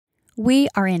We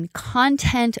are in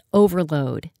content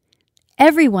overload.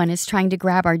 Everyone is trying to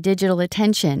grab our digital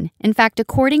attention. In fact,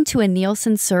 according to a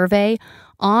Nielsen survey,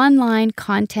 online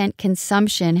content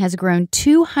consumption has grown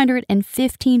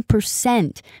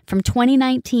 215% from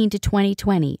 2019 to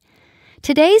 2020.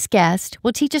 Today's guest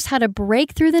will teach us how to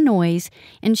break through the noise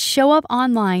and show up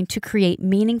online to create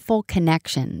meaningful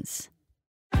connections.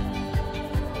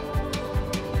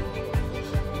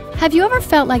 Have you ever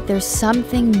felt like there's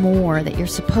something more that you're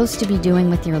supposed to be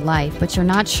doing with your life, but you're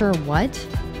not sure what?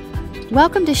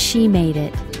 Welcome to She Made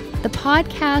It, the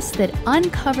podcast that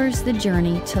uncovers the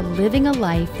journey to living a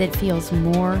life that feels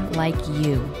more like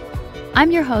you. I'm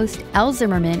your host, Elle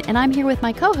Zimmerman, and I'm here with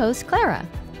my co-host, Clara.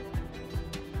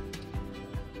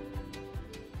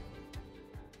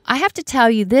 I have to tell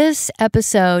you, this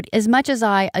episode, as much as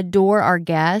I adore our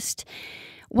guest,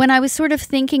 when I was sort of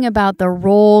thinking about the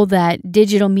role that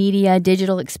digital media,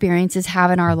 digital experiences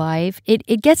have in our life,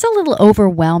 it gets a little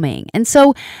overwhelming. And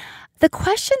so the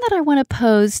question that I want to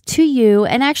pose to you,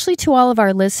 and actually to all of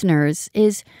our listeners,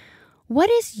 is what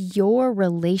is your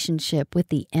relationship with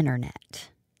the internet?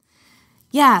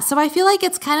 Yeah, so I feel like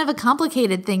it's kind of a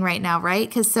complicated thing right now, right?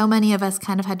 Because so many of us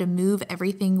kind of had to move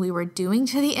everything we were doing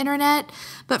to the internet.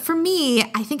 But for me,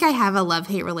 I think I have a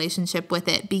love-hate relationship with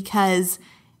it because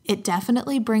it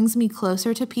definitely brings me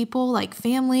closer to people like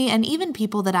family and even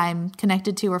people that I'm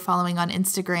connected to or following on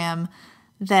Instagram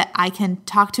that I can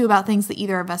talk to about things that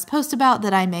either of us post about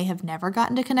that I may have never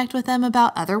gotten to connect with them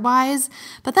about otherwise.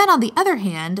 But then on the other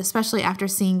hand, especially after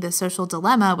seeing The Social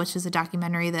Dilemma, which is a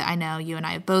documentary that I know you and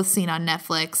I have both seen on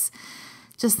Netflix,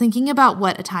 just thinking about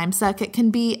what a time suck it can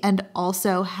be and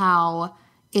also how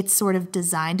it's sort of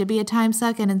designed to be a time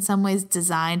suck and in some ways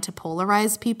designed to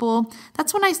polarize people.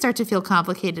 That's when I start to feel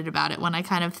complicated about it, when I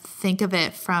kind of think of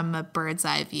it from a bird's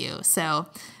eye view. So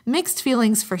mixed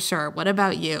feelings for sure. What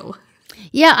about you?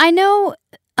 Yeah, I know,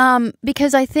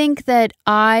 because I think that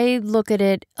I look at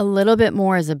it a little bit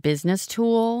more as a business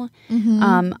tool.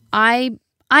 Mm-hmm. I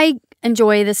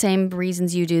enjoy the same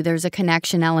reasons you do. There's a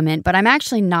connection element, but I'm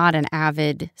actually not an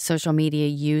avid social media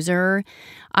user.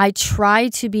 I try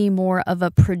to be more of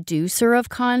a producer of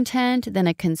content than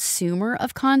a consumer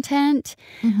of content.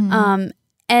 Mm-hmm.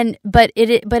 But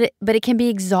it can be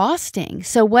exhausting.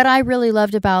 So what I really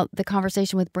loved about the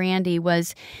conversation with Brandi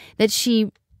was that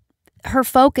her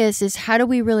focus is how do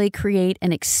we really create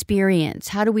an experience?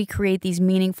 How do we create these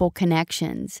meaningful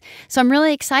connections? So I'm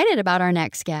really excited about our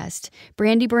next guest,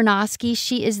 Brandi Bernoskie.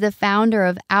 She is the founder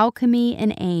of Alchemy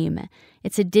and Aim.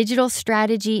 It's a digital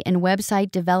strategy and website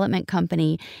development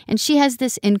company, and she has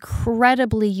this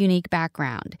incredibly unique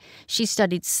background. She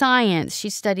studied science, she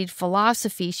studied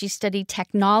philosophy, she studied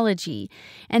technology,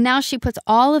 and now she puts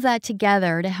all of that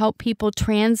together to help people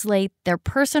translate their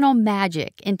personal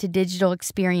magic into digital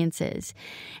experiences.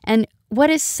 And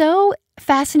what is so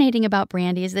fascinating about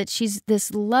Brandi is that she's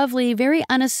this lovely, very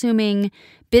unassuming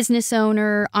business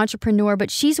owner, entrepreneur, but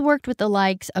she's worked with the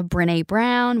likes of Brené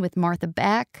Brown, with Martha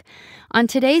Beck. On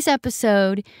today's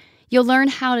episode, you'll learn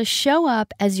how to show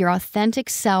up as your authentic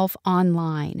self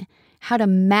online, how to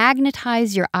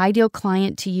magnetize your ideal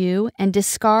client to you and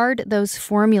discard those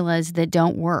formulas that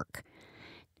don't work.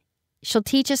 She'll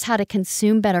teach us how to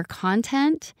consume better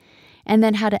content and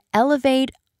then how to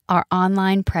elevate our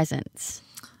online presence.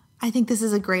 I think this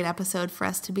is a great episode for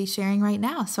us to be sharing right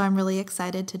now, so I'm really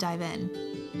excited to dive in.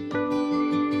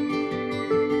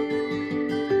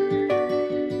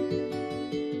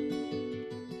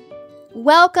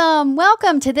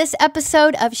 Welcome to this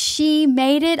episode of She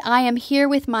Made It. I am here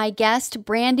with my guest,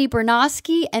 Brandi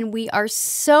Bernoskie, and we are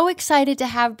so excited to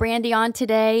have Brandi on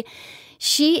today.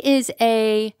 She is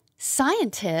a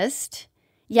scientist,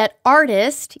 yet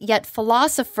artist, yet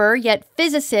philosopher, yet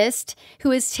physicist,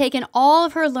 who has taken all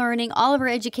of her learning, all of her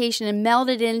education, and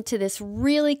melded into this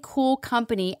really cool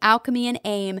company, Alchemy and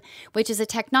Aim, which is a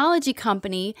technology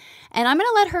company. And I'm going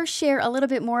to let her share a little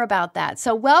bit more about that.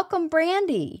 So welcome,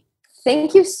 Brandi.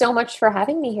 Thank you so much for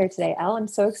having me here today, Elle. I'm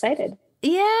so excited.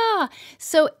 Yeah.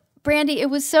 So Brandi, it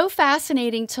was so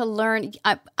fascinating to learn.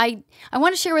 I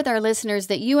want to share with our listeners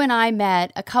that you and I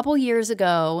met a couple years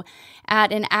ago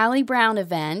at an Allie Brown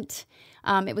event.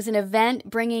 It was an event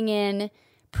bringing in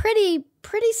pretty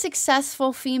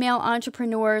successful female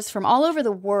entrepreneurs from all over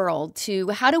the world to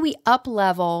how do we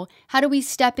up-level, how do we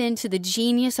step into the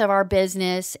genius of our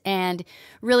business and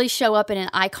really show up in an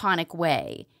iconic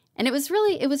way. And it was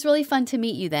really fun to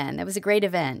meet you then. It was a great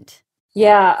event.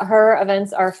 Yeah, her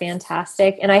events are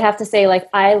fantastic. And I have to say,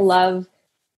 I love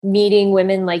meeting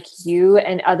women like you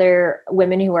and other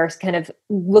women who are kind of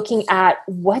looking at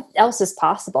what else is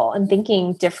possible and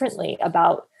thinking differently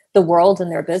about the world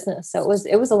and their business. So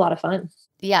it was a lot of fun.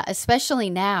 Yeah, especially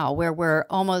now where we're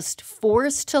almost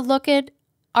forced to look at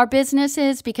our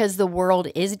businesses because the world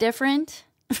is different.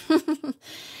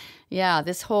 Yeah,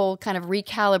 this whole kind of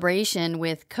recalibration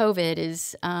with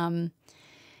COVID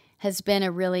has been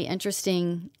a really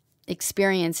interesting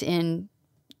experience in,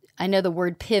 I know the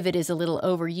word pivot is a little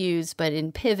overused, but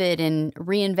in pivot and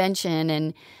reinvention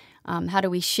and how do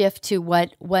we shift to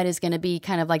what is going to be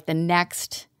kind of like the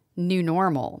next new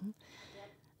normal.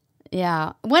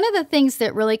 Yeah. One of the things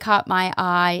that really caught my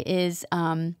eye is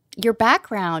your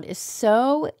background is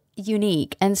so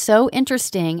unique and so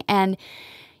interesting. And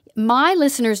my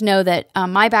listeners know that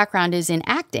my background is in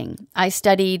acting. I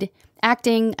studied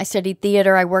acting, I studied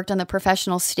theater, I worked on the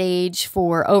professional stage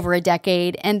for over a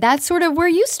decade, and that's sort of where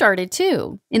you started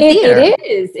too, in theater. It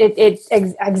is. It's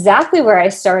exactly where I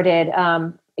started.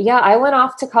 I went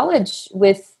off to college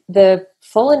with the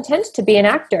full intent to be an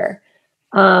actor.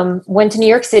 Went to New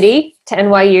York City, to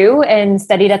NYU, and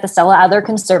studied at the Stella Adler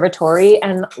Conservatory,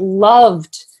 and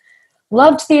loved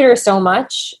theater so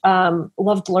much.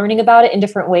 Loved learning about it in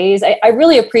different ways. I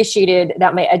really appreciated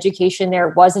that my education there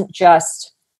wasn't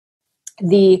just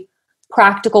the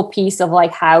practical piece of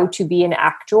like how to be an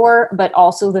actor, but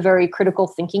also the very critical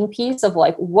thinking piece of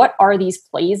like, what are these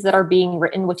plays that are being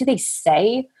written? What do they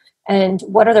say? And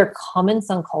what are their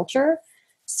comments on culture?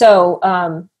 So,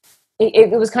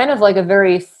 it was kind of like a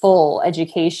very full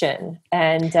education.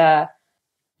 And,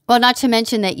 well, not to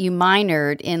mention that you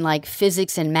minored in like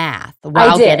physics and math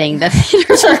while getting the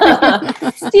theater.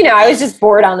 I was just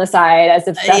bored on the side as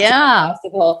if that's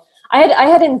possible. I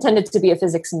had intended to be a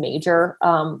physics major,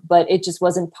 but it just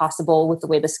wasn't possible with the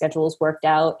way the schedules worked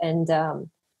out. And,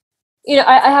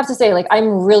 I have to say, like,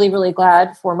 I'm really, really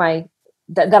glad for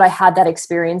that I had that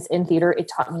experience in theater.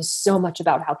 It taught me so much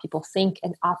about how people think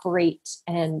and operate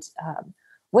and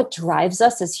what drives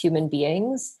us as human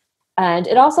beings. And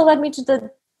it also led me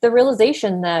to the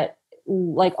realization that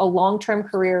like a long-term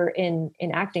career in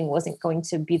acting wasn't going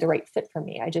to be the right fit for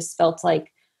me. I just felt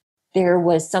like there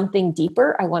was something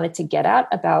deeper I wanted to get at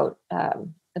about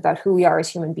who we are as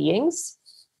human beings.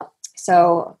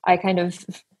 So I kind of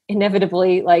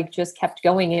inevitably like just kept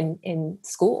going in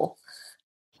school.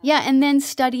 Yeah, and then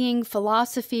studying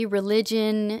philosophy,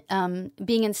 religion,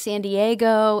 being in San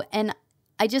Diego. And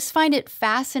I just find it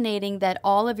fascinating that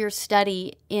all of your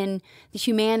study in the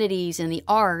humanities and the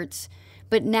arts,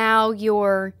 but now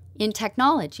you're in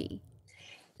technology.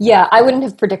 Yeah, I wouldn't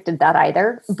have predicted that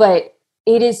either, but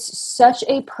it is such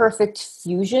a perfect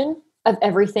fusion of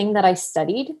everything that I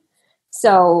studied.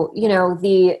 So,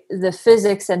 the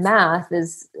physics and math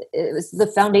it was the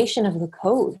foundation of the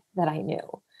code that I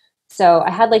knew. So I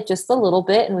had like just a little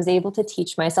bit and was able to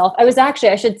teach myself. I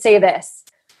should say this.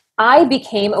 I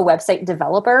became a website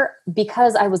developer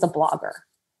because I was a blogger.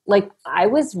 Like I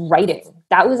was writing.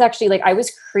 That was actually like, I was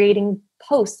creating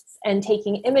posts and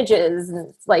taking images.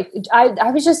 And like, I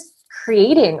was just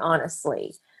creating,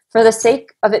 honestly, for the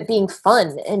sake of it being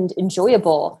fun and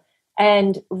enjoyable,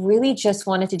 and really just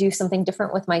wanted to do something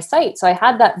different with my site. So I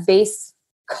had that base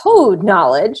code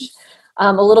knowledge,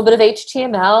 a little bit of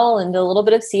HTML and a little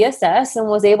bit of CSS, and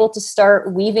was able to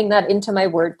start weaving that into my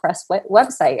WordPress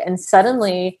website. And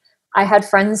suddenly I had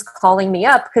friends calling me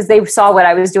up because they saw what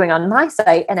I was doing on my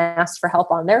site and asked for help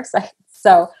on their site.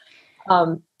 So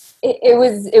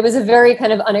it was a very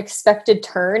kind of unexpected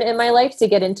turn in my life to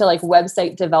get into like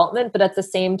website development. But at the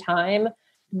same time,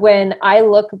 when I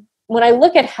look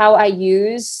at how I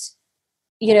use,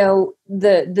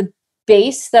 the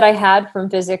base that I had from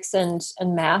physics and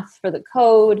math for the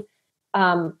code,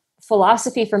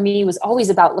 philosophy for me was always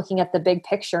about looking at the big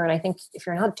picture. And I think if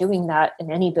you're not doing that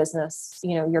in any business,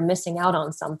 you're missing out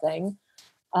on something.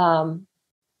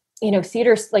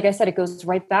 Theater, like I said, it goes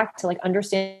right back to like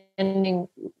understanding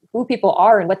who people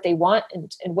are and what they want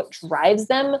and what drives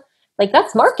them. Like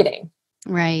that's marketing.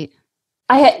 Right.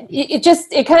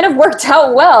 It kind of worked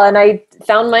out well. And I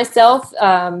found myself,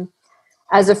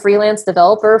 as a freelance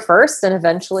developer first, and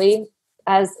eventually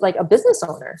as like a business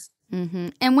owner. Mm-hmm.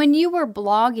 And when you were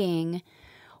blogging,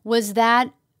 was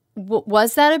that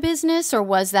a business, or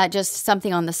was that just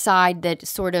something on the side that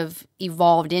sort of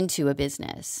evolved into a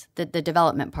business, the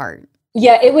development part?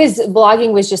 Yeah,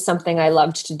 blogging was just something I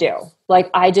loved to do. Like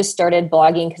I just started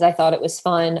blogging because I thought it was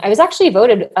fun. I was actually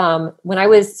voted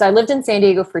I lived in San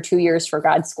Diego for 2 years for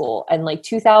grad school, and like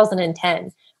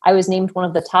 2010, I was named one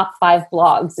of the top 5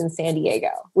 blogs in San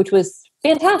Diego, which was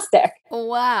fantastic.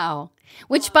 Wow.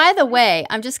 Which, by the way,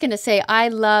 I'm just going to say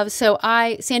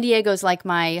San Diego's like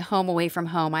my home away from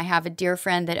home. I have a dear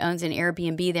friend that owns an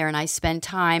Airbnb there, and I spend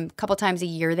time a couple times a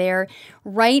year there,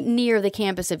 right near the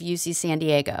campus of UC San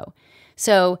Diego.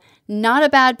 So not a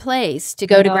bad place to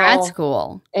go to grad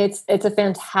school. It's a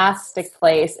fantastic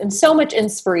place and so much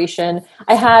inspiration.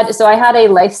 I had a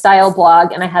lifestyle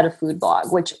blog and I had a food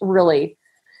blog, which really,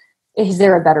 is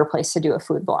there a better place to do a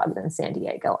food blog than San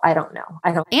Diego? I don't know.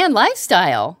 And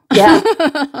lifestyle. Yeah.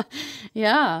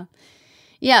 Yeah.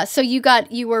 Yeah. So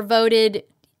you were voted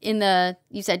in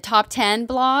you said top 10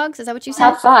 blogs. Is that what you said?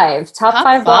 Top five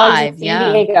blogs in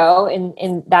San Diego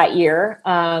in that year.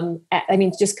 I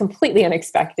mean, just completely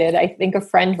unexpected. I think a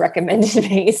friend recommended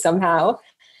me somehow.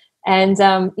 And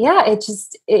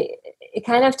it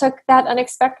kind of took that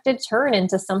unexpected turn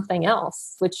into something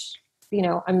else, which,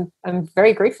 I'm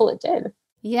very grateful it did.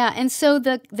 Yeah. And so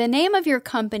the name of your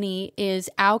company is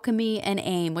Alchemy and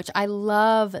Aim, which I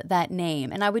love that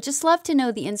name. And I would just love to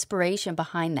know the inspiration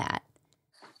behind that.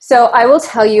 So I will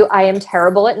tell you, I am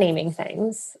terrible at naming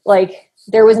things. Like,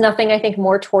 there was nothing I think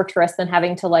more torturous than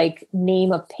having to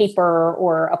name a paper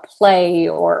or a play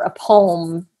or a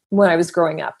poem when I was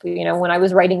growing up. When I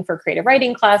was writing for creative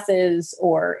writing classes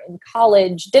or in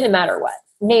college, didn't matter what.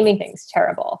 Naming things,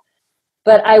 terrible.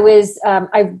 But I was,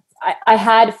 I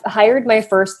had hired my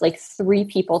first 3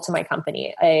 people to my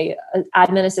company, an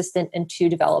admin assistant and 2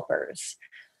 developers,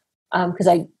 because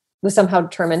I was somehow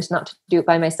determined not to do it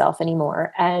by myself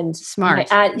anymore. And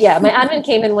smart. My admin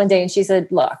came in one day and she said,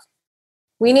 look,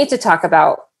 we need to talk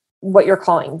about what you're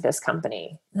calling this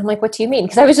company. And I'm like, what do you mean?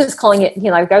 Because I was just calling it,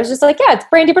 I was just like, yeah, it's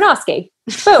Brandi Bernoskie.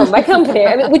 Boom, my company,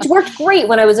 which worked great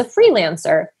when I was a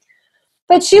freelancer.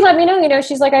 But she let me know,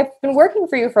 she's like, I've been working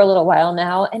for you for a little while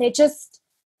now. And it just,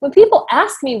 when people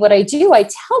ask me what I do, I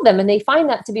tell them and they find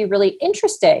that to be really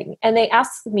interesting. And they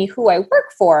ask me who I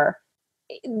work for.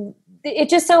 It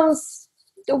just sounds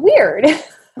weird.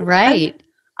 Right.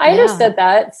 I understood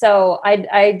that. So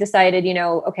I decided,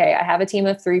 okay, I have a team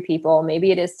of 3 people.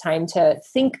 Maybe it is time to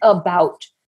think about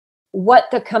what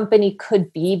the company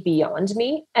could be beyond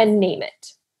me and name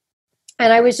it.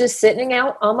 And I was just sitting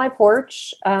out on my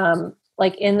porch,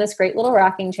 in this great little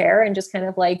rocking chair and just kind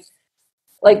of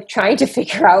trying to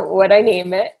figure out what I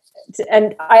name it.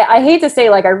 And I hate to say,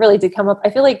 I really did come up, I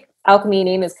feel like Alchemy and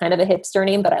Aim is kind of a hipster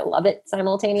name, but I love it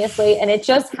simultaneously. And it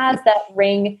just has that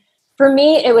ring. For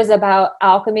me, it was about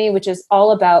alchemy, which is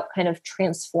all about kind of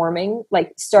transforming,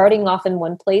 starting off in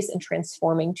one place and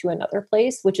transforming to another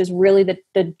place, which is really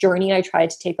the journey I try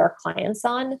to take our clients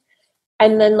on.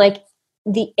 And then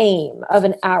the aim of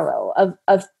an arrow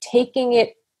of taking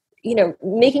it,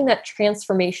 making that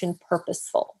transformation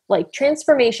purposeful.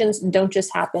 Transformations don't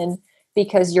just happen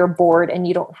because you're bored and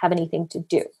you don't have anything to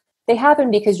do. They happen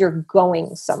because you're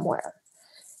going somewhere.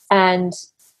 And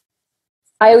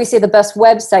I always say the best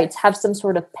websites have some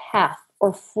sort of path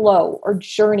or flow or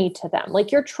journey to them.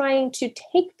 You're trying to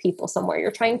take people somewhere.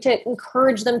 You're trying to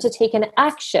encourage them to take an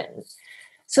action.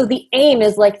 So the aim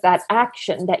is that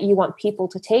action that you want people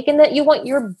to take and that you want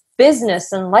your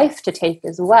business and life to take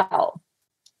as well.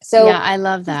 So yeah, I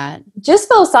love that. Just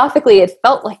philosophically, it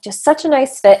felt like just such a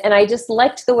nice fit. And I just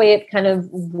liked the way it kind of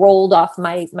rolled off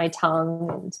my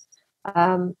tongue.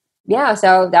 And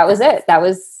so that was it. That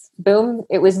was boom.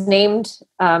 It was named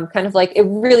it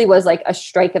really was a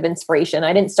strike of inspiration.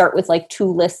 I didn't start with 2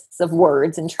 lists of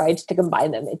words and tried to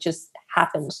combine them. It just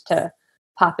happened to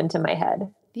pop into my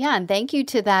head. Yeah. And thank you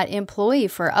to that employee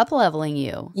for up-leveling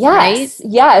you. Yes. Right?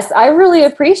 Yes. I really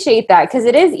appreciate that because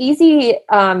it is easy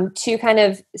to kind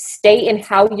of stay in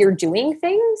how you're doing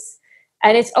things.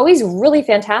 And it's always really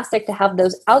fantastic to have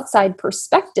those outside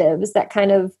perspectives that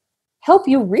kind of help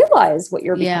you realize what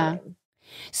you're becoming. Yeah.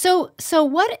 So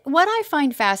what I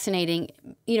find fascinating,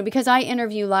 because I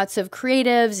interview lots of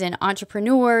creatives and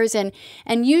entrepreneurs and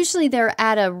usually they're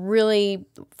at a really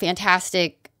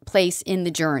fantastic place in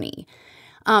the journey.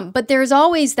 But there's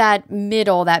always that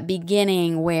middle, that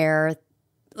beginning where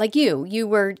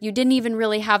you didn't even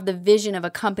really have the vision of a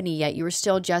company yet. You were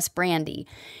still just Brandi.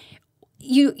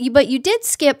 But you did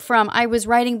skip from, I was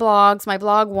writing blogs, my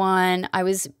blog won, I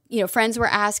was, friends were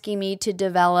asking me to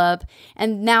develop,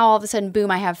 and now all of a sudden, boom,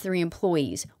 I have 3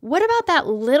 employees. What about that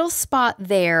little spot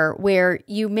there where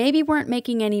you maybe weren't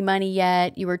making any money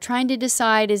yet, you were trying to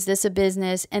decide, is this a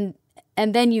business, and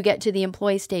then you get to the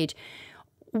employee stage.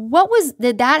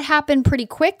 Did that happen pretty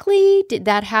quickly? Did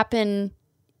that happen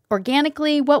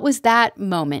organically? What was that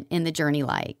moment in the journey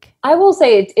like? I will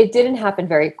say it didn't happen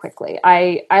very quickly.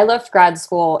 I left grad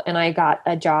school and I got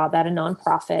a job at a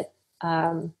nonprofit.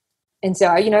 And so,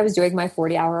 I was doing my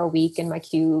 40-hour a week in my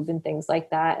cube and things like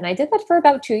that. And I did that for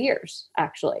about 2 years,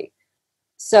 actually.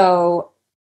 So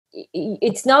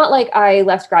it's not like I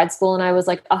left grad school and I was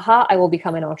like, aha, I will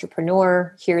become an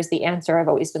entrepreneur. Here's the answer I've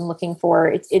always been looking for.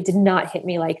 It did not hit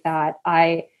me like that.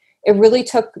 It really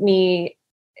took me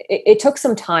it took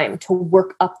some time to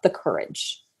work up the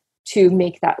courage to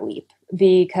make that leap,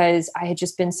 because I had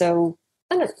just been so,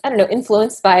 I don't know,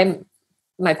 influenced by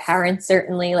my parents,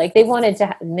 certainly. Like they wanted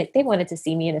to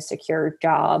see me in a secure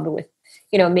job with,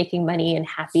 making money and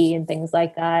happy and things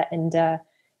like that. And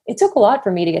it took a lot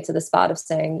for me to get to the spot of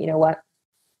saying, you know what,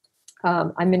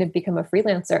 I'm going to become a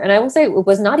freelancer. And I will say it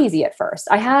was not easy at first.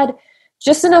 I had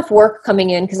just enough work coming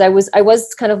in because I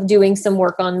was kind of doing some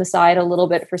work on the side a little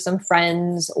bit for some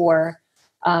friends, or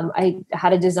I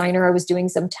had a designer I was doing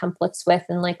some templates with,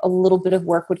 and like a little bit of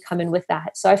work would come in with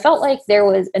that. So I felt like there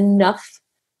was enough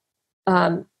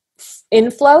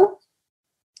inflow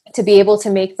to be able to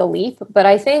make the leap. But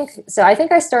I think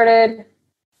I started,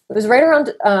 it was right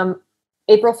around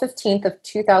April 15th of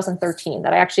 2013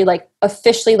 that I actually like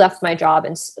officially left my job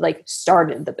and like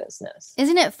started the business.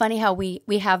 Isn't it funny how we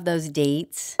have those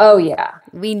dates? Oh yeah.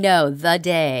 We know the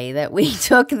day that we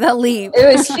took the leap.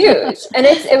 It was huge. And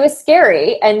it was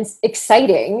scary and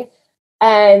exciting.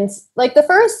 And like the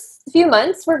first few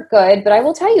months were good, but I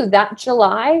will tell you that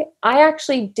July, I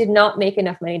actually did not make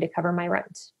enough money to cover my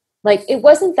rent. Like it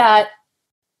wasn't that,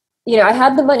 I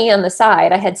had the money on the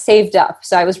side, I had saved up,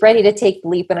 so I was ready to take the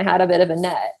leap and I had a bit of a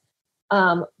net.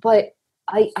 But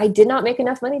I did not make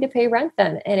enough money to pay rent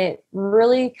then. And it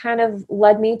really kind of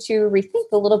led me to rethink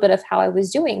a little bit of how I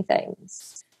was doing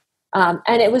things. And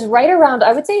it was right around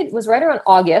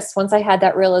August, once I had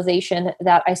that realization,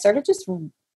 that I started just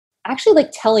actually like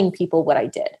telling people what I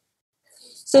did.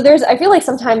 So I feel like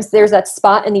sometimes there's that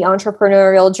spot in the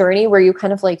entrepreneurial journey where you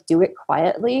kind of like do it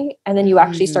quietly and then you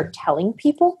actually start telling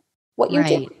people what you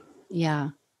do. Yeah.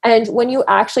 And when you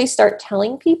actually start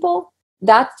telling people,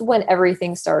 that's when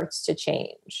everything starts to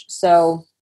change. So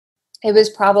it was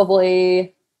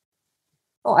probably,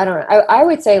 I don't know. I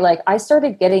would say like I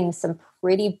started getting some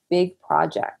pretty big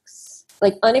projects,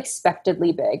 like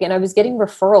unexpectedly big. And I was getting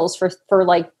referrals for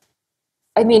like,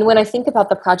 I mean, when I think about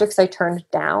the projects I turned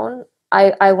down,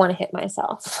 I want to hit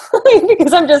myself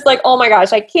because I'm just like, oh my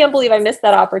gosh, I can't believe I missed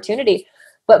that opportunity.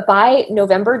 But by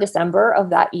November, December of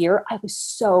that year, I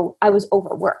was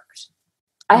overworked.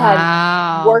 I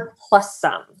had work plus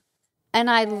some. And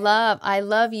I love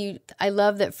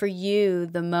that for you,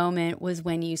 the moment was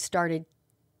when you started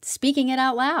speaking it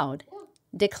out loud,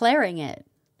 declaring it.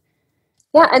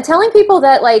 Yeah. And telling people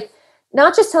that, like,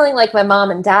 not just telling like my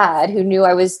mom and dad who knew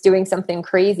I was doing something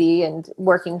crazy and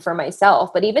working for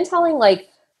myself, but even telling like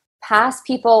past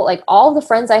people, like all the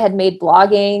friends I had made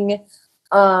blogging.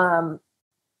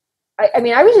 I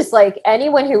mean, I was just like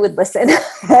anyone who would listen,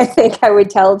 I think I would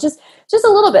tell just a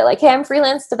little bit like, hey, I'm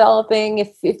freelance developing.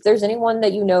 If there's anyone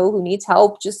that who needs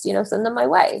help, just, send them my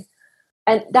way.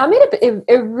 And that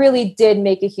it really did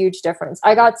make a huge difference.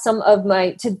 I got some of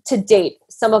to date,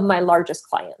 some of my largest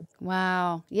clients.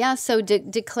 Wow. Yeah. So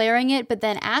declaring it, but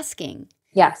then asking.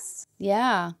 Yes.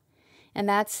 Yeah. And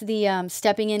that's the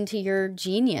stepping into your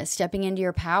genius, stepping into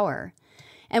your power.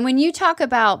 And when you talk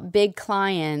about big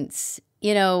clients,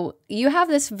 you have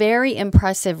this very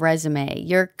impressive resume.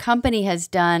 Your company has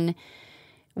done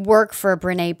work for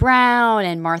Brene Brown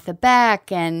and Martha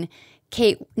Beck and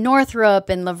Kate Northrup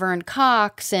and Laverne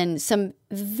Cox and some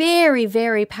very,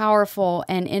 very powerful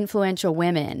and influential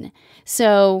women.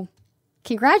 So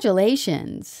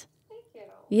congratulations. Thank you.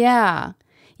 Yeah.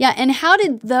 Yeah. And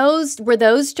were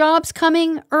those jobs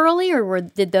coming early, or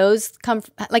did those come,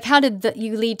 like, how did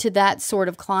you lead to that sort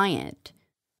of client?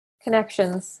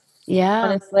 Connections. Yeah.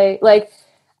 Honestly, like,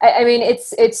 I mean,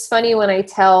 it's funny when I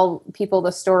tell people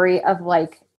the story of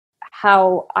like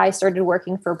how I started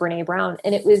working for Brene Brown,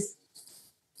 and it was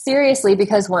seriously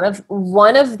because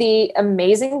one of the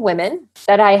amazing women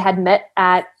that I had met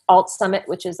at Alt Summit,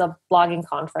 which is a blogging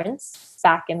conference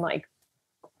back in like,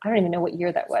 I don't even know what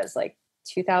year that was, like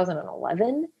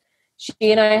 2011. She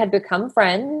and I had become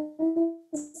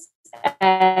friends,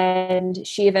 and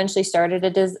she eventually started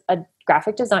a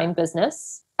graphic design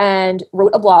business and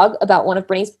wrote a blog about one of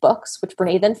Brene's books, which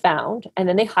Brene then found. And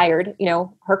then they hired,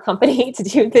 her company to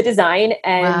do the design.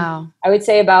 And wow. I would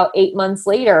say about 8 months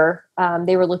later,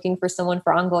 they were looking for someone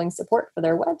for ongoing support for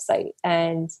their website.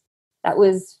 And that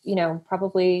was,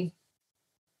 probably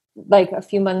like a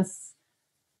few months,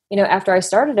 after I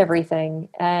started everything.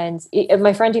 And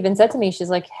my friend even said to me, she's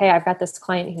like, hey, I've got this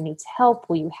client who needs help.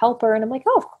 Will you help her? And I'm like,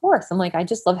 oh, of course. I'm like, I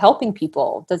just love helping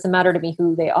people. Doesn't matter to me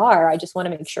who they are. I just want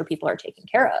to make sure people are taken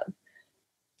care of.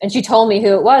 And she told me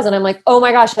who it was. And I'm like, oh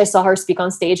my gosh, I saw her speak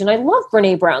on stage and I love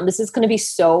Brene Brown. This is going to be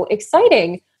so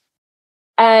exciting.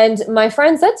 And my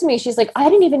friend said to me, she's like, I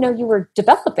didn't even know you were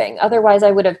developing. Otherwise,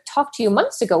 I would have talked to you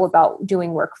months ago about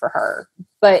doing work for her.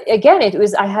 But again,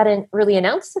 I hadn't really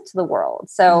announced it to the world.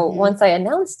 So once I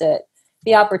announced it,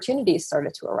 the opportunities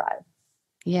started to arrive.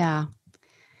 Yeah.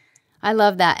 I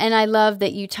love that. And I love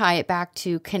that you tie it back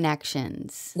to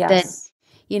connections. Yes.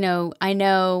 That, I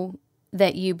know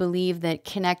that you believe that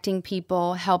connecting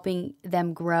people, helping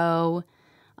them grow,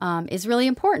 is really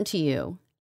important to you.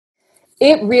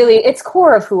 It's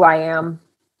core of who I am.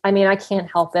 I mean, I can't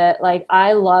help it. Like,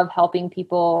 I love helping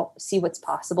people see what's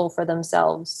possible for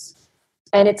themselves.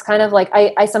 And it's kind of like,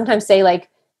 I sometimes say, like,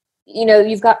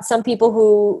 you've got some people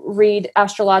who read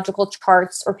astrological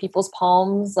charts or people's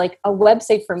palms. Like, a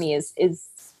website for me is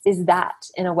that,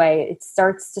 in a way. It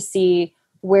starts to see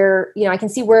where, I can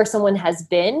see where someone has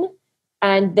been,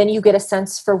 and then you get a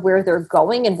sense for where they're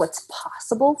going and what's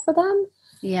possible for them.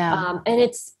 Yeah. And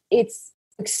it's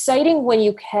exciting when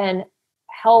you can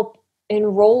help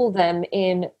enroll them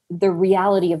in the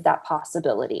reality of that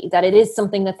possibility, that it is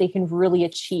something that they can really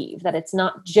achieve, that it's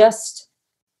not just,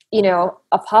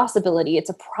 a possibility, it's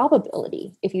a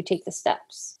probability if you take the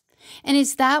steps. And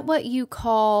is that what you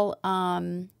call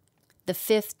the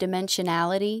fifth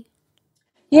dimensionality?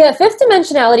 Yeah, fifth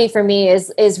dimensionality for me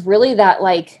is really that,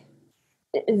 like,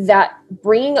 that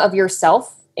bringing of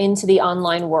yourself into the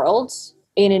online world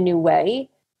in a new way.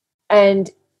 And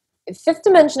fifth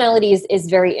dimensionality is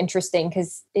very interesting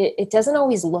because it doesn't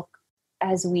always look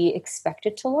as we expect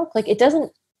it to look. Like, it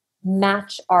doesn't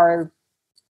match our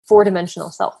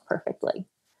four-dimensional self perfectly.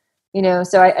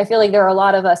 So I feel like there are a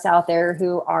lot of us out there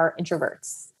who are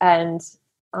introverts, and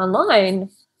online,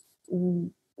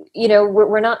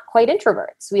 we're not quite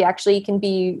introverts. We actually can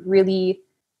be really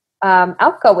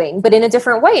outgoing, but in a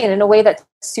different way and in a way that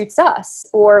suits us.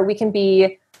 Or we can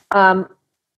be a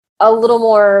little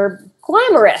more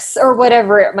glamorous or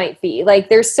whatever it might be. Like,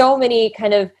 there's so many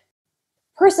kind of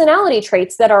personality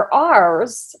traits that are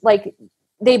ours. Like,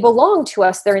 they belong to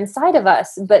us, they're inside of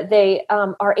us, but they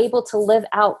are able to live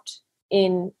out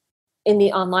in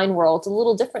the online world a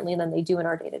little differently than they do in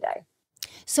our day-to-day.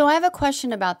 So I have a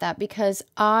question about that, because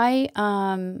I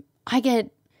get,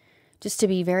 just to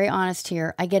be very honest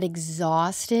here, I get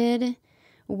exhausted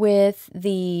with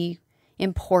the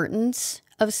importance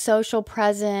of social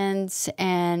presence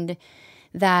and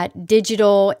that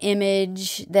digital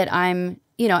image that I'm,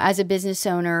 as a business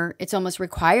owner, it's almost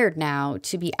required now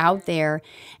to be out there.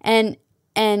 And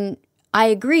I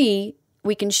agree,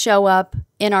 we can show up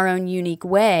in our own unique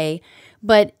way,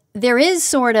 but there is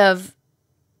sort of,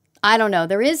 I don't know,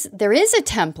 there is a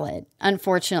template,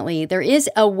 unfortunately. There is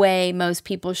a way most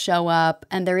people show up,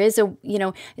 and there is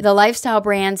the lifestyle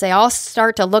brands, they all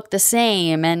start to look the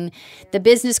same, and the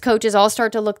business coaches all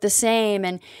start to look the same.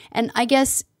 And I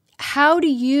guess, how do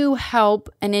you help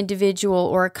an individual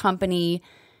or a company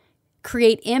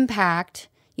create impact,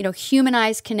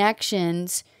 humanize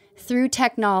connections through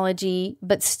technology,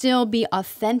 but still be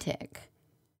authentic?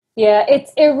 Yeah,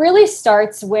 it really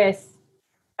starts with,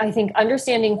 I think,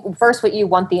 understanding first what you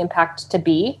want the impact to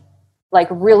be, like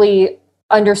really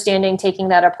understanding, taking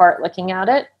that apart, looking at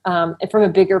it from a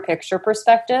bigger picture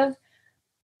perspective.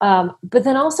 But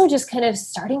then also just kind of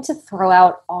starting to throw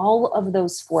out all of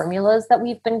those formulas that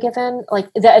we've been given,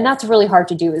 like that, and that's really hard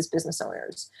to do as business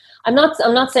owners. I'm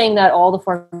not saying that all the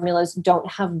formulas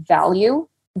don't have value.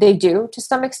 They do to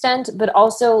some extent, but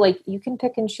also, like, you can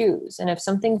pick and choose. And if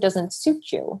something doesn't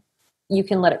suit you, you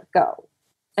can let it go,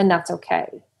 and that's okay.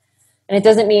 And it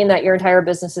doesn't mean that your entire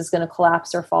business is going to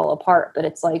collapse or fall apart. But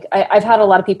it's like, I've had a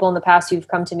lot of people in the past who've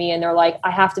come to me and they're like,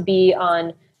 I have to be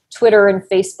on Twitter and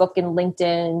Facebook and LinkedIn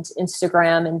and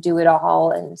Instagram and do it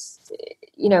all. And,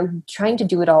 trying to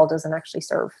do it all doesn't actually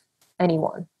serve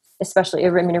anyone, especially, it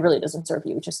really doesn't serve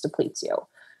you. It just depletes you.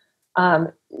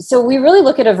 So we really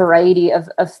look at a variety of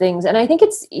things. And I think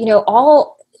it's,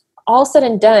 all said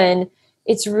and done,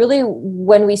 it's really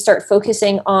when we start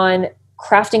focusing on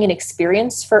crafting an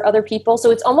experience for other people. So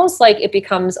it's almost like it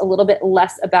becomes a little bit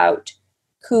less about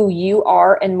who you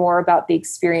are and more about the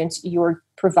experience you're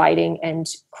providing and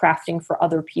crafting for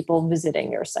other people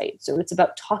visiting your site. So it's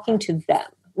about talking to them,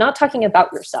 not talking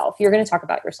about yourself. You're going to talk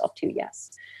about yourself too, yes,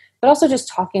 but also just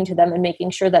talking to them and making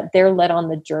sure that they're led on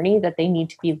the journey that they need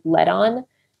to be led on,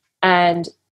 and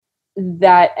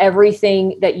that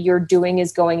everything that you're doing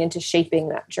is going into shaping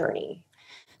that journey.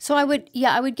 So I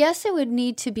would guess it would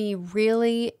need to be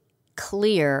really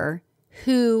clear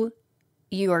who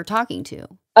you are talking to.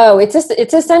 Oh, it's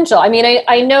essential. I mean,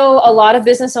 I know a lot of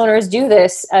business owners do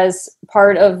this as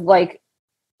part of, like,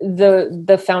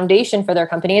 the foundation for their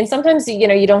company. And sometimes,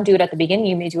 you don't do it at the beginning.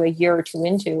 You may do a year or two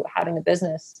into having a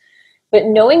business. But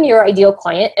knowing your ideal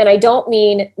client, and I don't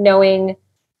mean knowing,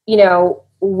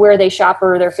 where they shop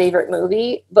or their favorite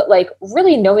movie, but, like,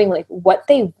 really knowing, like, what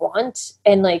they want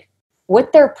and, like,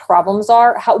 what their problems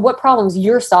are, what problems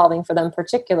you're solving for them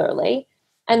particularly,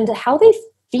 and how they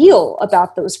feel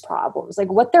about those problems,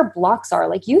 like what their blocks are.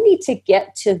 Like you need to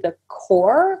get to the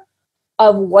core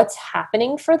of what's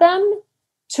happening for them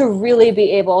to really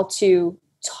be able to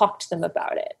talk to them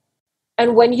about it.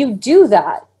 And when you do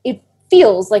that, it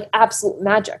feels like absolute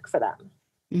magic for them.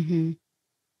 Mm-hmm.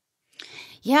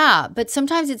 Yeah, but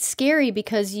sometimes it's scary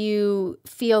because you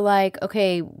feel like,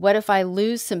 okay, what if I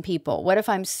lose some people? What if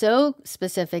I'm so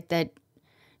specific that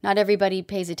not everybody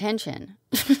pays attention?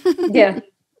 Yeah.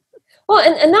 Well,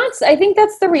 and I think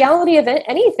that's the reality of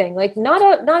anything. Like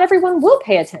not everyone will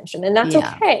pay attention, and that's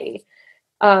okay.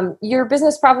 Your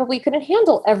business probably couldn't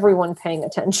handle everyone paying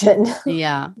attention.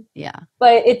 Yeah.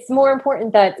 But it's more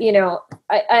important that,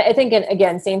 I think,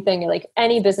 again, same thing, like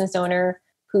any business owner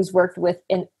who's worked with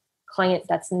a client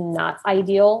that's not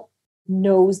ideal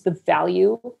knows the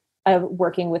value of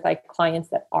working with like clients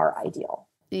that are ideal.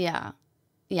 Yeah.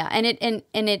 Yeah. And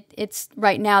it's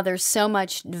right now there's so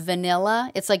much vanilla.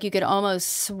 It's like you could almost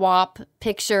swap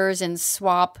pictures and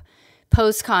swap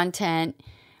post content.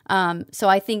 So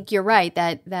I think you're right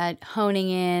that honing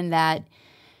in, that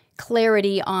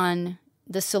clarity on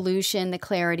the solution, the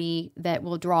clarity that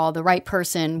will draw the right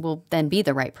person will then be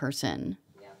the right person.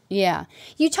 Yeah.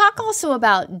 You talk also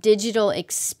about digital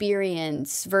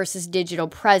experience versus digital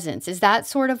presence. Is that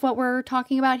sort of what we're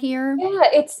talking about here?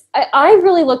 Yeah, I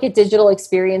really look at digital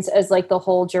experience as like the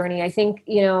whole journey. I think,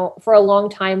 for a long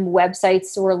time,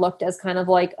 websites were looked as kind of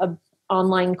like a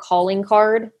online calling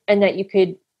card, and that you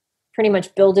could pretty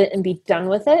much build it and be done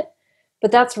with it.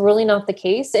 But that's really not the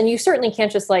case. And you certainly can't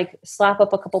just like slap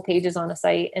up a couple pages on a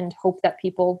site and hope that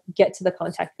people get to the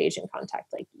contact page and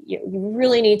contact. Like you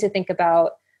really need to think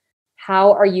about,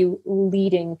 how are you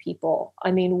leading people?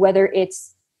 I mean, whether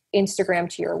it's Instagram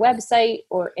to your website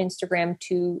or Instagram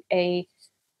to a,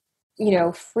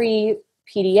 free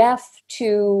PDF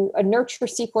to a nurture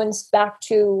sequence back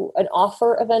to an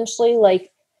offer eventually,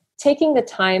 like taking the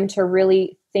time to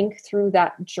really think through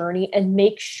that journey and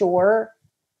make sure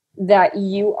that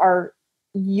you're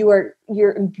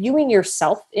imbuing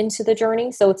yourself into the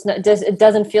journey. So it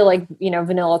doesn't feel like,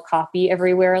 vanilla copy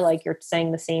everywhere. Like you're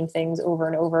saying the same things over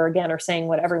and over again, or saying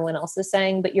what everyone else is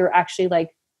saying, but you're actually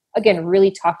like, again,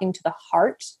 really talking to the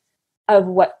heart of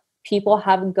what people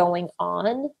have going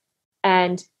on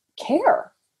and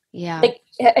care. Yeah. Like,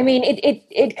 I mean,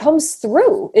 it comes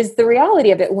through is the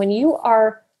reality of it. When you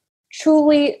are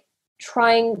truly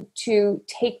trying to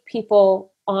take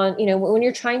people on, when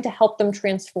you're trying to help them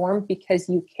transform because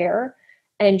you care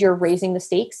and you're raising the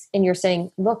stakes and you're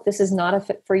saying, look, this is not a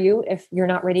fit for you if you're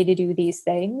not ready to do these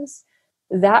things,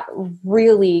 that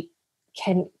really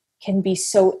can be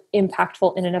so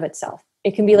impactful in and of itself.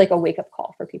 It can be like a wake-up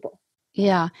call for people.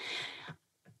 Yeah.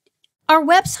 Are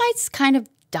websites kind of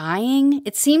dying?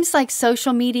 It seems like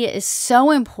social media is so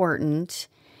important.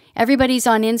 Everybody's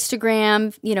on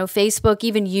Instagram, Facebook,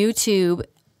 even YouTube.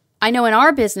 I know in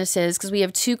our businesses, because we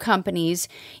have 2 companies,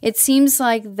 it seems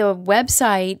like the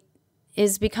website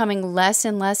is becoming less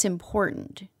and less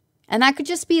important. And that could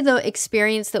just be the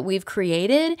experience that we've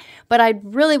created, but I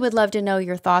really would love to know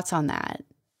your thoughts on that.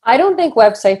 I don't think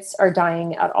websites are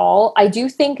dying at all. I do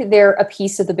think they're a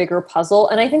piece of the bigger puzzle,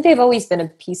 and I think they've always been a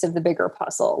piece of the bigger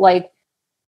puzzle. Like,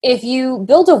 if you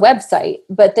build a website,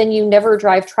 but then you never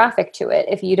drive traffic to it,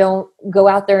 if you don't go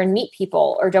out there and meet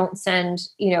people, or don't send,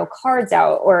 cards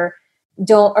out, or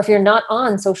if you're not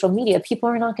on social media, people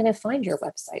are not going to find your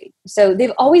website. So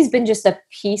they've always been just a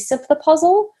piece of the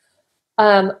puzzle.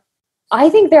 I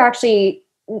think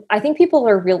people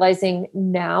are realizing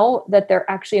now that they're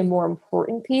actually a more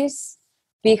important piece,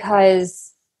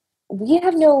 because we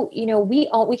have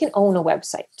we can own a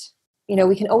website.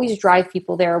 We can always drive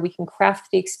people there. We can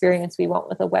craft the experience we want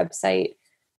with a website.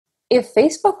 If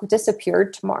Facebook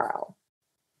disappeared tomorrow,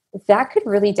 that could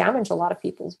really damage a lot of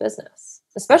people's business,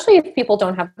 especially if people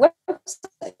don't have websites.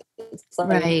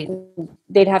 Like, right.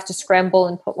 They'd have to scramble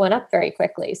and put one up very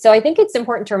quickly. So I think it's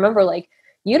important to remember, like,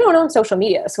 you don't own social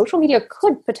media. Social media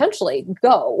could potentially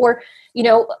go, or,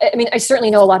 I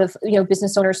certainly know a lot of,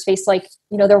 business owners face they'll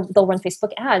run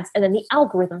Facebook ads and then the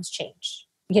algorithms change,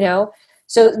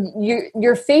 so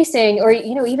you're facing, or,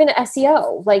 even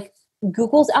SEO, like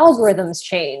Google's algorithms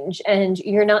change and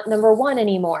you're not number 1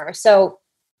 anymore. So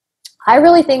I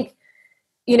really think,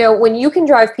 when you can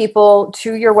drive people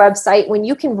to your website, when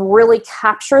you can really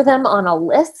capture them on a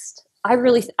list, I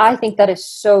think that is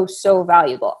so, so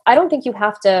valuable. I don't think you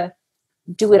have to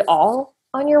do it all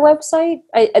on your website.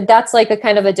 That's like a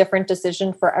kind of a different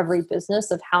decision for every business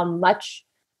of how much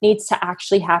needs to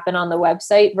actually happen on the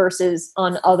website versus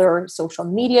on other social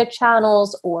media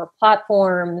channels or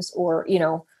platforms, or,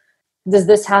 Does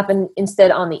this happen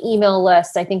instead on the email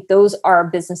list? I think those are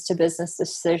business to business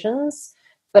decisions.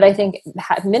 But I think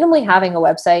minimally having a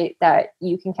website that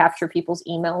you can capture people's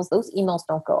emails, those emails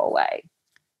don't go away.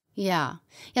 Yeah.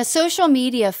 Yeah. Social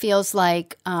media feels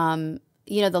like, the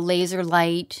laser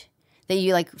light that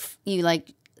you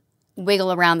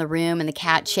wiggle around the room and the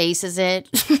cat chases it.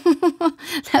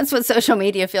 That's what social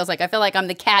media feels like. I feel like I'm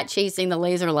the cat chasing the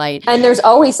laser light. And there's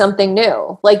always something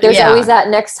new. Like there's always that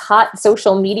next hot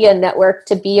social media network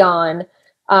to be on.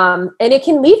 And it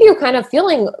can leave you kind of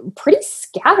feeling pretty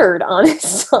scattered,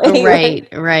 honestly.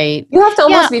 Right. You have to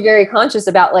almost be very conscious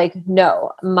about like,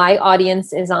 no, my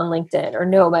audience is on LinkedIn, or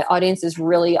no, my audience is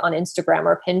really on Instagram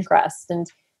or Pinterest,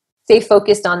 and stay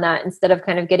focused on that instead of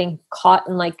kind of getting caught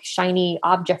in like shiny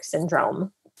object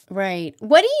syndrome. Right.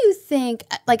 What do you think,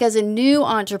 like as a new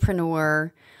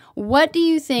entrepreneur, what do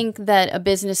you think that a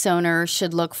business owner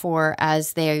should look for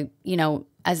as they,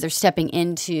 as they're stepping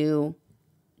into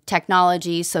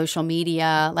technology, social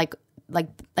media, like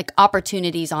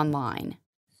opportunities online?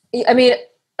 I mean,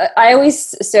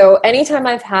 anytime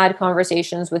I've had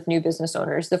conversations with new business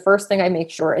owners, the first thing I make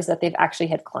sure is that they've actually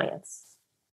had clients,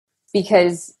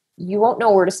 because you won't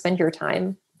know where to spend your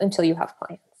time until you have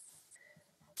clients.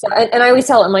 So, and I always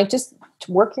tell them, like, just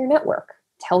work your network,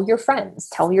 tell your friends,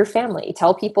 tell your family,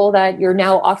 tell people that you're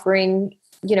now offering,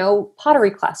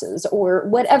 pottery classes or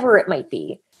whatever it might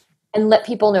be, and let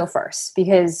people know first,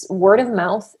 because word of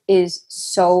mouth is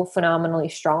so phenomenally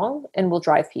strong and will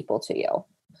drive people to you.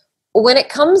 When it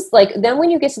comes then when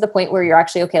you get to the point where you're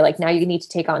actually, okay, like now you need to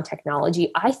take on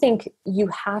technology, I think you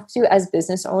have to, as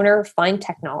business owner, find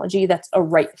technology that's a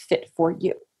right fit for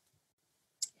you.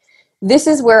 This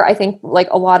is where I think like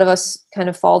a lot of us kind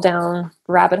of fall down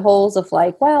rabbit holes of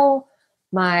like, well,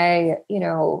 my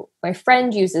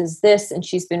friend uses this and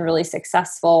she's been really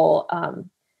successful.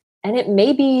 And it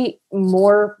may be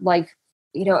more like,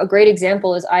 a great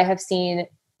example is I have seen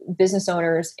business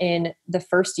owners in the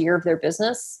first year of their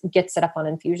business get set up on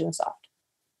Infusionsoft.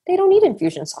 They don't need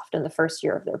Infusionsoft in the first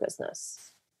year of their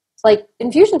business. Like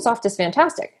Infusionsoft is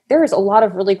fantastic. There's a lot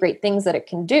of really great things that it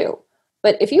can do.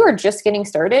 But if you are just getting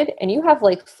started and you have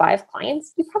like 5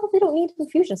 clients, you probably don't need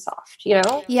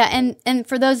Infusionsoft, Yeah, and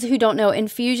for those who don't know,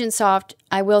 Infusionsoft,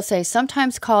 I will say,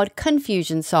 sometimes called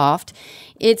Confusionsoft.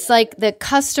 It's like the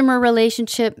customer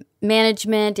relationship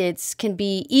management. It can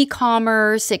be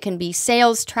e-commerce. It can be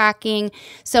sales tracking.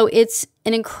 So it's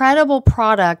an incredible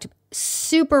product,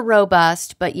 super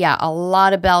robust, but yeah, a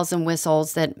lot of bells and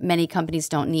whistles that many companies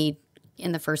don't need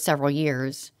in the first several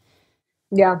years.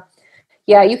 Yeah.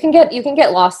 Yeah, you can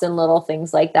get lost in little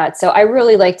things like that. So I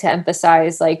really like to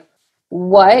emphasize like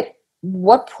what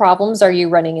problems are you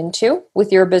running into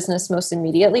with your business most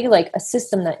immediately, like a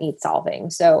system that needs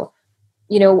solving. So,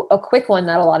 a quick one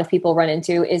that a lot of people run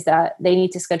into is that they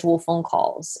need to schedule phone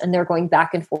calls and they're going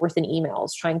back and forth in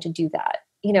emails trying to do that.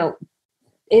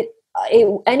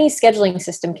 Any scheduling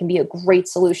system can be a great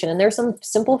solution, and there's some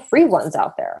simple free ones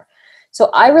out there. So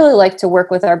I really like to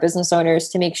work with our business owners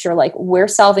to make sure like we're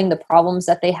solving the problems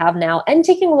that they have now and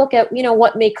taking a look at,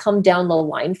 what may come down the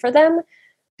line for them.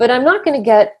 But I'm not going to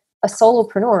get a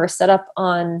solopreneur set up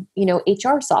on,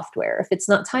 HR software if it's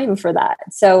not time for that.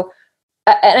 So,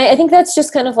 and I think that's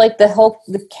just kind of like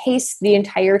the case the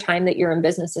entire time that you're in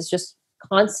business is just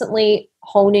constantly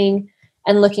honing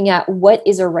and looking at what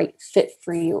is a right fit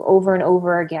for you over and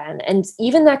over again. And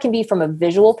even that can be from a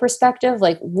visual perspective.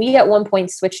 Like we at one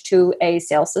point switched to a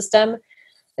sales system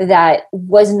that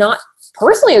was not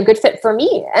personally a good fit for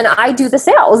me. And I do the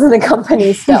sales in the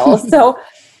company still. So,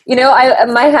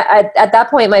 at that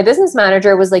point, my business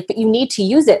manager was like, but you need to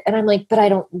use it. And I'm like, but I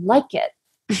don't like it.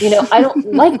 I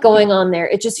don't like going on there.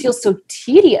 It just feels so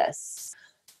tedious.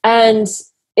 And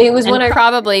it was when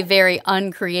probably very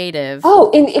uncreative.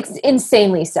 Oh,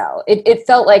 insanely so. It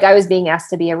felt like I was being asked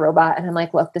to be a robot, and I'm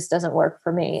like, look, this doesn't work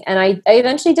for me. And I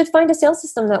eventually did find a sales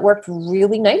system that worked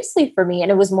really nicely for me, and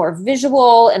it was more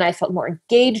visual, and I felt more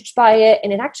engaged by it,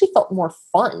 and it actually felt more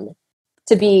fun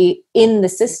to be in the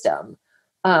system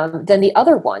than the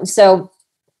other one. So,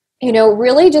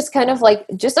 really just kind of like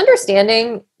just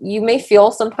understanding you may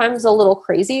feel sometimes a little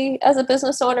crazy as a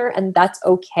business owner, and that's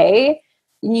okay.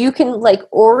 You can like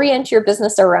orient your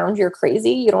business around your crazy.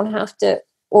 You don't have to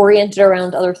orient it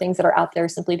around other things that are out there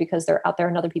simply because they're out there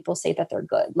and other people say that they're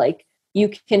good. Like you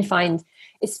can find,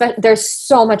 there's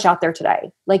so much out there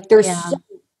today. Like there's so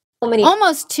many.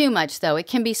 Almost too much though. It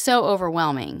can be so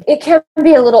overwhelming. It can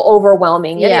be a little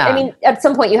overwhelming. Yeah. I mean, at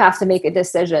some point you have to make a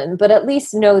decision, but at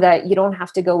least know that you don't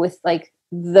have to go with like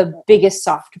the biggest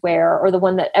software or the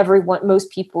one that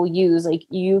most people use. Like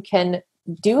you can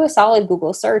do a solid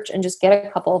Google search and just get a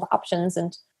couple of options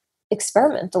and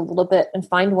experiment a little bit and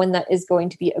find one that is going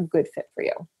to be a good fit for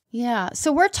you. Yeah.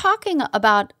 So we're talking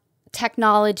about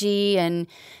technology and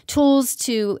tools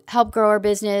to help grow our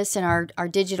business and our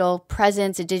digital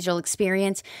presence and digital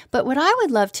experience. But what I would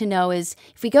love to know is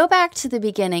if we go back to the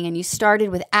beginning and you started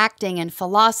with acting and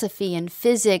philosophy and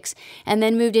physics and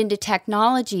then moved into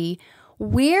technology,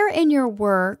 where in your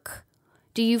work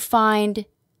do you find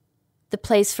the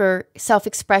place for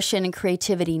self-expression and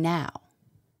creativity now?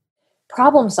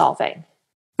 Problem solving.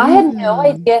 I had no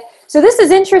idea. So this is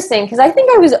interesting because I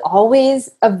think I was always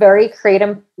a very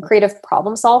creative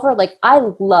problem solver. Like I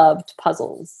loved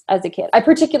puzzles as a kid. I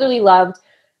particularly loved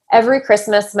every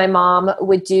Christmas. My mom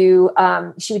would do,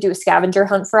 she would do a scavenger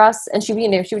hunt for us, and she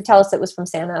would tell us it was from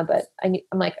Santa, but I'm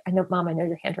like, I know, Mom, I know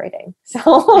your handwriting.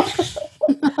 So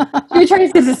she would try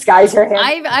to disguise her hand.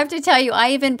 I have to tell you,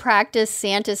 I even practiced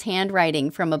Santa's handwriting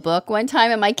from a book one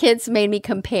time, and my kids made me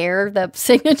compare the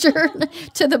signature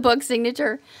to the book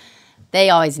signature. They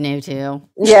always knew too.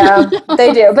 Yeah,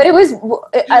 they do. But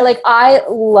I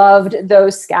loved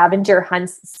those scavenger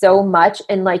hunts so much,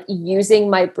 and like using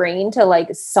my brain to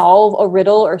like solve a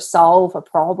riddle or solve a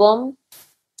problem.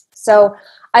 So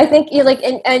I think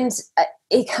and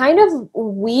it kind of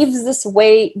weaves this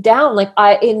way down. Like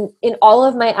in all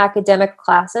of my academic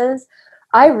classes,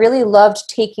 I really loved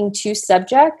taking two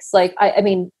subjects. Like I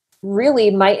mean, really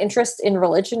my interest in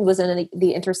religion was in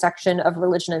the intersection of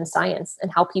religion and science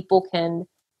and how people can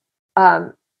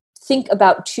think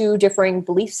about two differing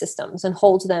belief systems and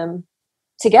hold them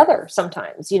together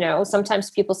sometimes. Sometimes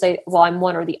people say, well, I'm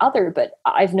one or the other, but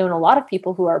I've known a lot of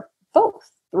people who are both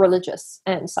religious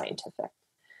and scientific.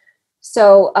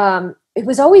 So it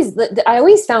was always, I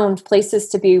always found places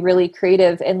to be really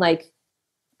creative and like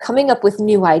coming up with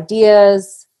new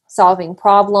ideas, solving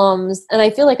problems. And I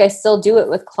feel like I still do it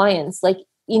with clients, like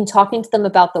in talking to them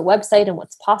about the website and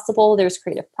what's possible. There's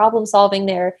creative problem solving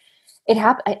there. It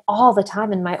happens all the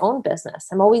time in my own business.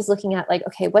 I'm always looking at like,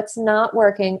 okay, what's not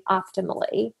working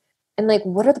optimally? And like,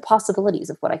 what are the possibilities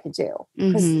of what I could do?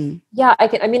 Because yeah, I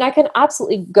can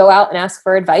absolutely go out and ask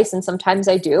for advice. And sometimes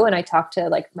I do. And I talk to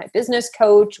like my business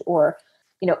coach or,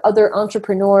 other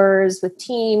entrepreneurs with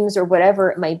teams or whatever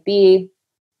it might be.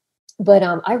 But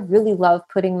I really love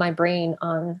putting my brain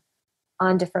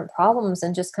on different problems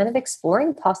and just kind of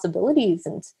exploring possibilities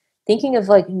and thinking of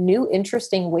like new,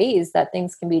 interesting ways that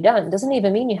things can be done. It doesn't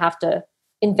even mean you have to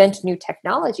invent new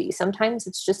technology. Sometimes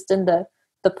it's just in the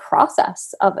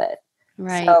process of it.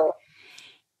 Right. So,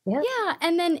 yeah. Yeah.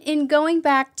 And then in going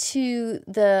back to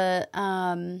the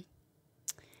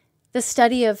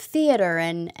study of theater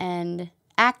and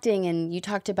acting, and you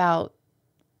talked about,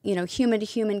 human to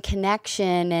human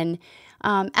connection. And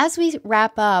as we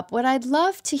wrap up, what I'd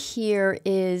love to hear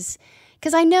is,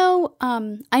 because I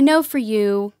know for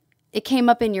you, it came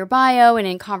up in your bio and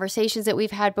in conversations that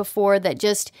we've had before, that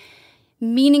just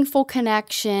meaningful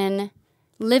connection,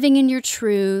 living in your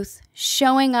truth,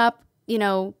 showing up,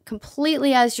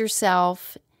 completely as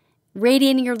yourself,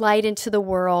 radiating your light into the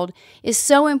world is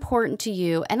so important to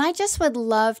you. And I just would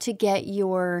love to get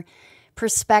your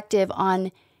perspective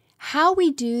on how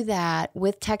we do that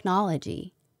with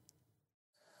technology.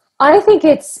 I think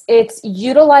it's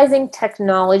utilizing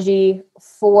technology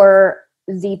for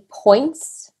the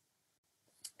points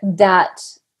that,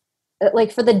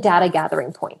 like for the data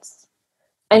gathering points,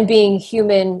 and being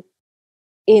human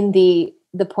in the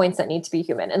points that need to be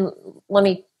human. And let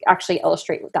me actually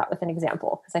illustrate that with an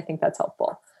example, because I think that's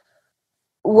helpful.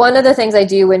 One of the things I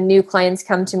do when new clients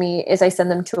come to me is I send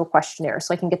them to a questionnaire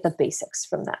so I can get the basics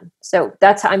from them. So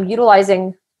that's how I'm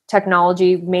utilizing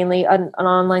technology, mainly an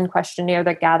online questionnaire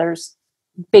that gathers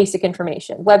basic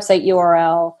information, website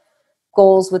URL,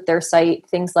 goals with their site,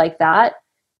 things like that.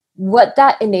 What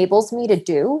that enables me to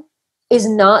do is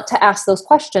not to ask those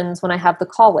questions when I have the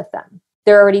call with them.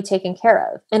 They're already taken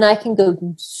care of. And I can go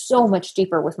so much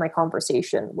deeper with my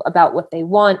conversation about what they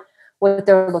want, what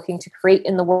they're looking to create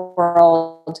in the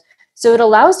world. So it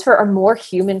allows for a more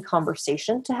human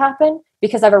conversation to happen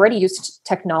because I've already used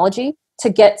technology to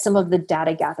get some of the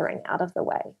data gathering out of the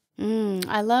way.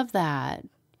 I love that.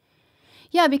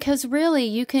 Yeah, because really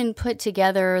you can put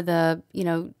together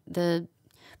the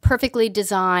perfectly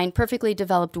designed, perfectly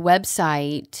developed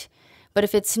website, but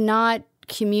if it's not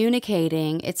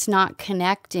communicating, it's not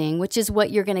connecting, which is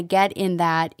what you're going to get in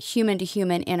that human to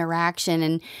human interaction,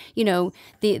 and the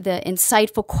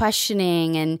insightful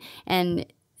questioning and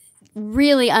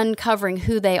really uncovering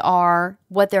who they are,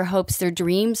 what their hopes, their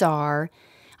dreams are.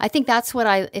 I think that's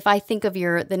what if I think of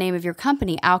the name of your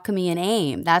company, Alchemy and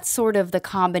Aim, that's sort of the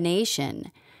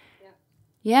combination.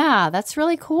 Yeah, that's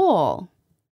really cool.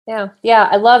 Yeah. Yeah.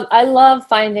 I love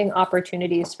finding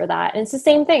opportunities for that. And it's the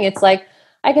same thing. It's like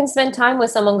I can spend time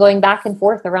with someone going back and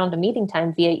forth around a meeting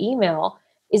time via email.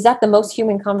 Is that the most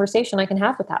human conversation I can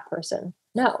have with that person?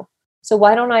 No. So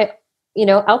why don't I,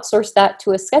 outsource that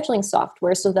to a scheduling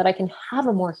software so that I can have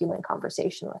a more human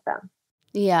conversation with them?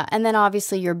 Yeah. And then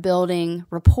obviously you're building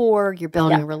rapport, you're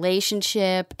building a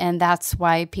relationship, and that's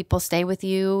why people stay with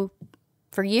you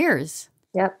for years.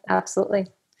 Yep, absolutely.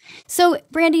 So,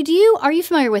 Brandi, are you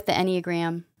familiar with the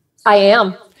Enneagram? I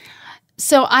am.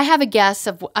 So I have a guess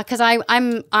of, because I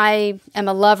am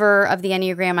a lover of the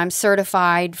Enneagram. I'm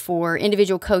certified for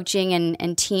individual coaching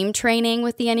and team training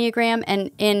with the Enneagram,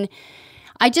 and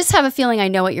I just have a feeling I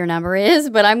know what your number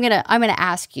is, but I'm gonna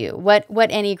ask you what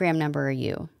Enneagram number are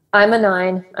you? I'm a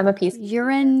 9. I'm a peacekeeper. You're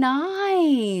a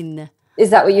 9. Is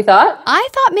that what you thought? I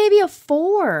thought maybe a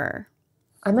 4.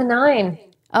 I'm a 9.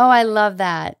 Oh, I love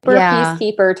that. We're a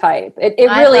peacekeeper type. It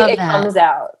really comes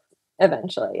out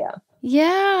eventually. Yeah.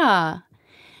 Yeah.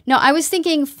 No, I was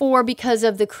thinking 4 because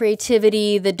of the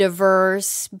creativity, the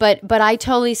diverse, but I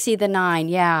totally see the 9.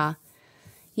 Yeah.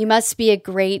 You must be a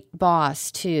great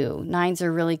boss too. 9s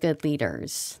are really good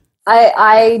leaders.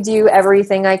 I do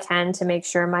everything I can to make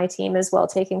sure my team is well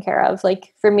taken care of.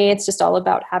 Like for me, it's just all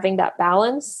about having that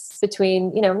balance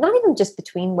between, not even just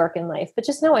between work and life, but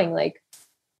just knowing like,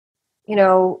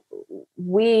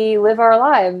 we live our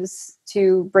lives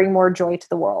to bring more joy to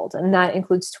the world, and that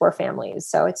includes to our families.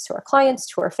 So it's to our clients,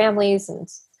 to our families. And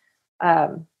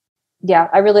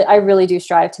I really do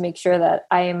strive to make sure that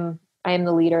I am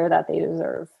the leader that they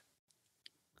deserve.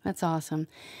 That's awesome.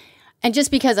 And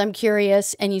just because I'm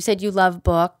curious, and you said you love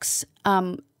books,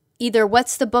 either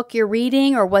what's the book you're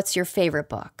reading or what's your favorite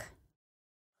book?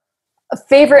 A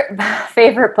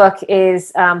favorite book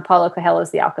is Paulo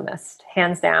Coelho's The Alchemist,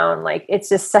 hands down. Like it's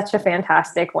just such a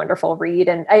fantastic, wonderful read.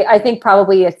 And I think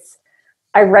probably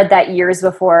I read that years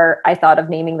before I thought of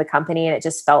naming the company, and it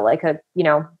just felt like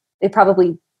it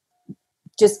probably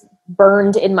just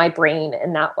burned in my brain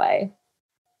in that way.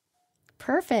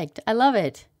 Perfect. I love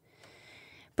it.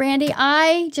 Brandi,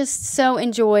 I just so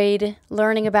enjoyed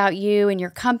learning about you and your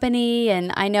company,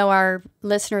 and I know our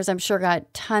listeners, I'm sure,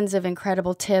 got tons of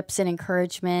incredible tips and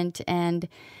encouragement, and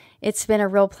it's been a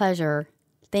real pleasure.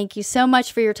 Thank you so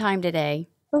much for your time today.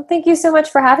 Well, thank you so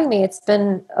much for having me. It's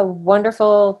been a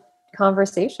wonderful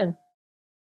conversation.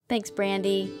 Thanks,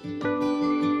 Brandi.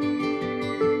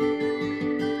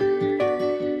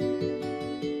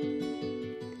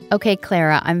 Okay,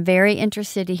 Clara, I'm very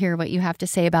interested to hear what you have to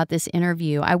say about this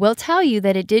interview. I will tell you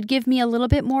that it did give me a little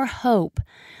bit more hope.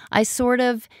 I sort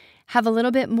of have a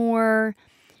little bit more,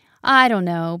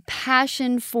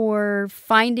 passion for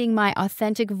finding my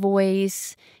authentic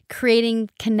voice, creating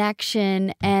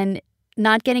connection, and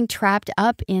not getting trapped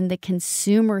up in the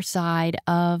consumer side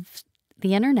of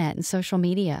the internet and social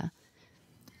media.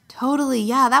 Totally.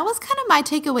 Yeah, that was kind of my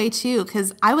takeaway too,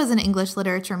 because I was an English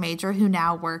literature major who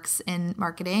now works in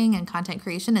marketing and content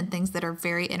creation and things that are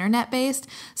very internet based.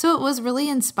 So it was really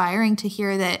inspiring to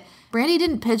hear that Brandi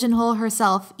didn't pigeonhole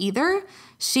herself either.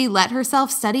 She let herself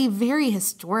study very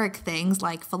historic things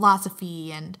like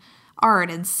philosophy and art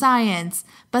and science,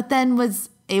 but then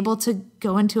was able to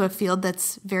go into a field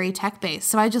that's very tech based.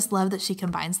 So I just love that she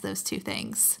combines those two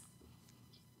things.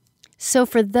 So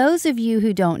for those of you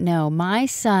who don't know, my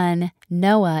son,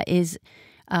 Noah, is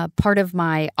part of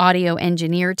my audio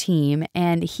engineer team,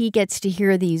 and he gets to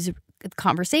hear these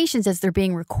conversations as they're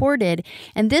being recorded.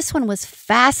 And this one was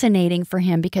fascinating for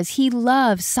him because he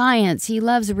loves science, he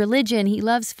loves religion, he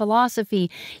loves philosophy,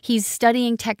 he's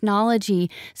studying technology.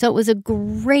 So it was a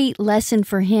great lesson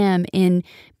for him in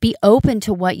be open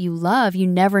to what you love. You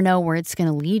never know where it's going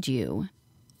to lead you.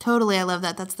 Totally. I love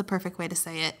that. That's the perfect way to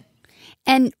say it.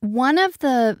 And one of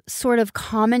the sort of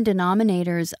common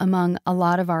denominators among a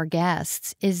lot of our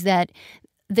guests is that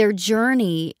their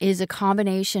journey is a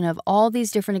combination of all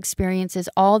these different experiences,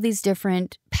 all these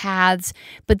different paths,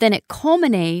 but then it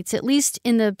culminates, at least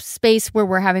in the space where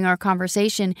we're having our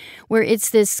conversation, where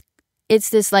it's this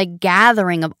like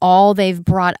gathering of all they've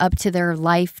brought up to their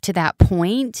life to that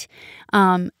point.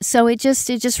 So it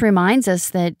just reminds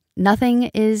us that nothing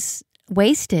is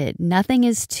wasted. Nothing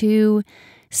is too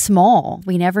small.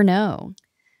 We never know.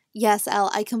 Yes,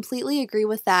 Elle, I completely agree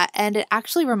with that. And it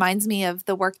actually reminds me of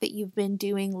the work that you've been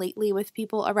doing lately with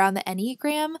people around the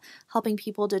Enneagram, helping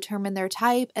people determine their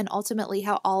type and ultimately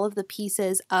how all of the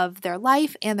pieces of their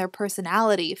life and their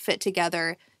personality fit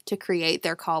together to create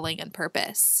their calling and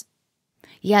purpose.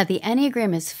 Yeah, the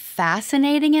Enneagram is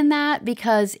fascinating in that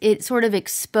because it sort of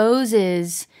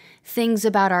exposes things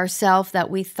about ourselves that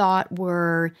we thought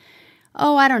were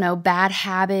I don't know, bad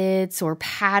habits or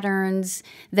patterns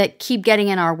that keep getting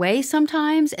in our way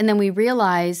sometimes. And then we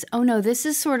realize, oh no, this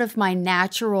is sort of my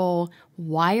natural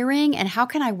wiring, and how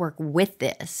can I work with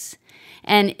this?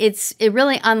 And it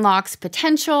really unlocks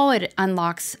potential. It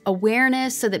unlocks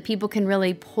awareness so that people can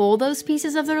really pull those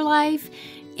pieces of their life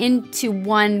into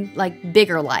one like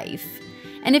bigger life.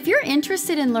 And if you're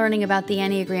interested in learning about the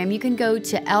Enneagram, you can go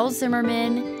to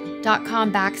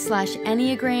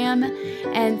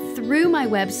ellezimmerman.com/Enneagram. And through my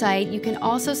website, you can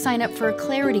also sign up for a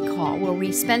clarity call where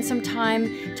we spend some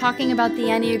time talking about the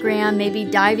Enneagram, maybe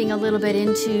diving a little bit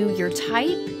into your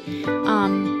type.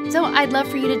 So I'd love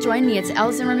for you to join me. It's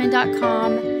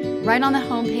ellezimmerman.com, right on the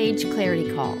homepage, clarity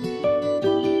call.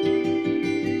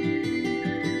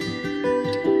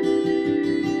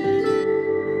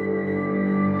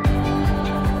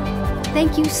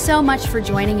 Thank you so much for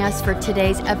joining us for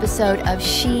today's episode of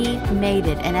She Made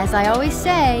It. And as I always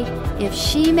say, if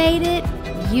she made it,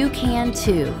 you can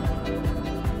too.